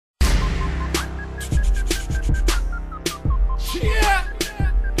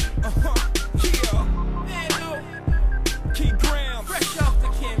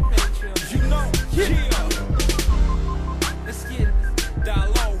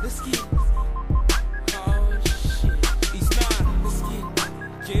Let's get. Oh shit. East 9. Let's get.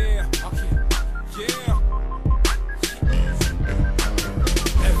 Yeah. Okay. Yeah.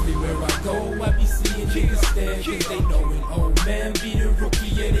 Everywhere I go, I be seeing niggas stare, cause they knowin' OMan be the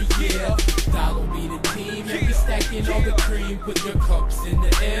rookie of the year. Dollar be the team, and we stacking all the cream. Put your cups in the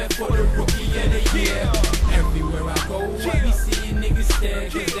air for the rookie of the year. Everywhere I go, I be seeing niggas stare,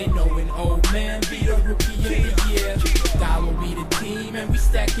 cause they knowin' OMan be the rookie of the year. Dollar be the team, and we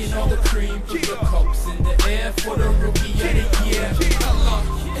stacking all the cream. Put your cups in the air for the rookie of the year. Hello,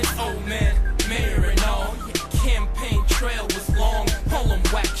 it's OMan, mayor and all. Campaign trail was long, all them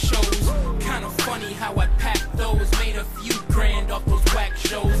whack shows. Kinda funny how I packed those. Made a few grand off those whack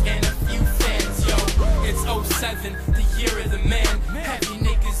shows and a few fans, yo. It's 07, the year of the man. Happy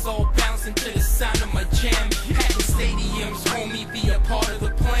niggas all bouncing to the sound of my jam. Hatting stadiums, homie, be a part of the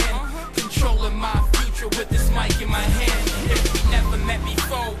plan. Controlling my future with this mic in my hand. If we never met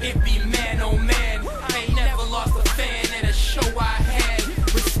before, it be man, oh man. I ain't never lost a fan at a show I had.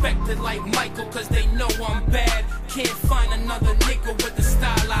 Respected like Michael, cause they know I'm bad. Can't find another nigga with the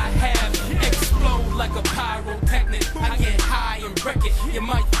style I have. Explode like a pyrotechnic. I get high and wreck it. You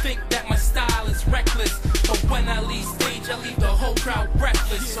might think that my style is reckless, but when I leave stage, I leave the whole crowd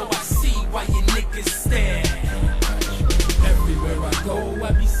breathless. So I see why you niggas stare. Everywhere I go,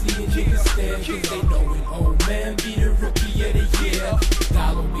 I be seeing niggas stare, cause they knowin' OMan be the rookie of the year.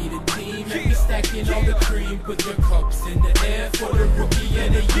 Dollar be the team, and we stacking all the cream. Put your cups in the air for the rookie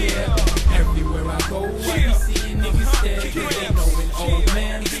of the year. Everywhere I go, I be seeing niggas stare, cause they knowin'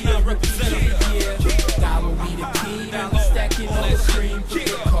 OMan be the rookie of the year. Dollar be the team, and we stacking all the cream. Put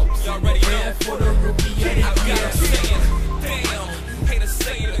your cups in the air for the rookie of the year. Damn, hate to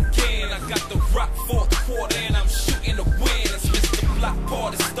say it again. I got the rock fourth quarter and I'm shooting the win. It's Mr. Block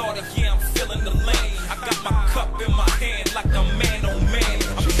Party starter, yeah, I'm feeling the lane. I got my cup in my hand like a man, oh man.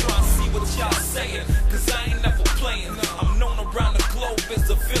 I'm trying to see what y'all saying, cause I ain't never playing. I'm known around the globe as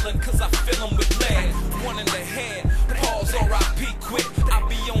a villain, cause I fill them with lead. One in the head, pause, R.I.P. quick. I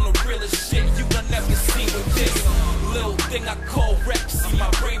be on the realest shit you done never seen with this little thing I call rap. See my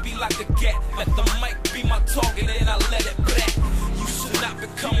brain be like a gat. Let the mic be my target and I let it black. You should not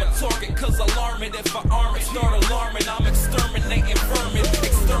become a target, cause alarm it. If I arm it, start alarming. I'm exterminating vermin,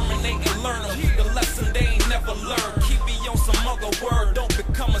 exterminating learner. The lesson they ain't never learned. Keep me on some other word, don't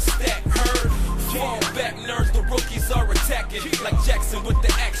become a stack herd. Fall back nerds, the rookies are attacking. Like Jackson with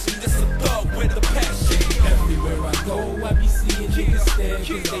the action, this a thug with the passion. Everywhere I go, I be seeing niggas stare,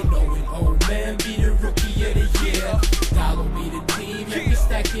 cause they knowin' OMan be the rookie of the year. Dollar be the team, and we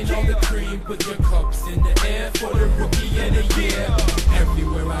stacking all the cream. Put your cups in the air for the rookie of the year.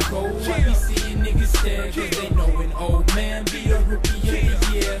 Everywhere I go, I be seeing niggas stare, cause they knowin' OMan be the rookie of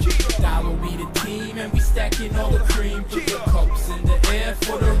the year. Dollar be the team, and we stacking all the cream. Put your cups in the air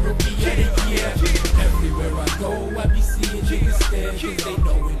for the rookie of the year. Everywhere I go, I be seeing niggas stare, cause they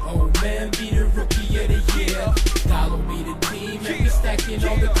knowin' OMan be the rookie of the year. Dollar be the team, and we stacking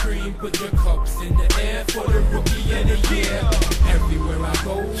all the cream. Put your cups in the air for the rookie of the year. Everywhere I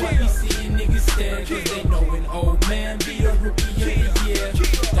go, I be seeing niggas stare, cause they knowin' OMan be the rookie of the year.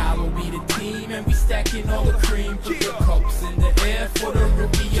 Dollar be the team, and we stacking all the cream. Put your cups in the air for the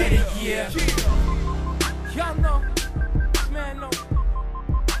rookie of the year. Y'all know, man, no.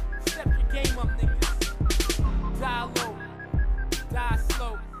 Step your game up, niggas. Die low, die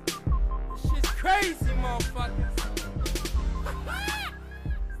slow. This shit's crazy, motherfuckers.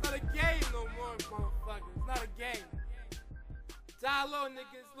 It's not a game no more, motherfuckers. It's not a game. Die low,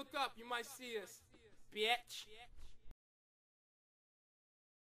 niggas. Look up, you might see us. Bitch.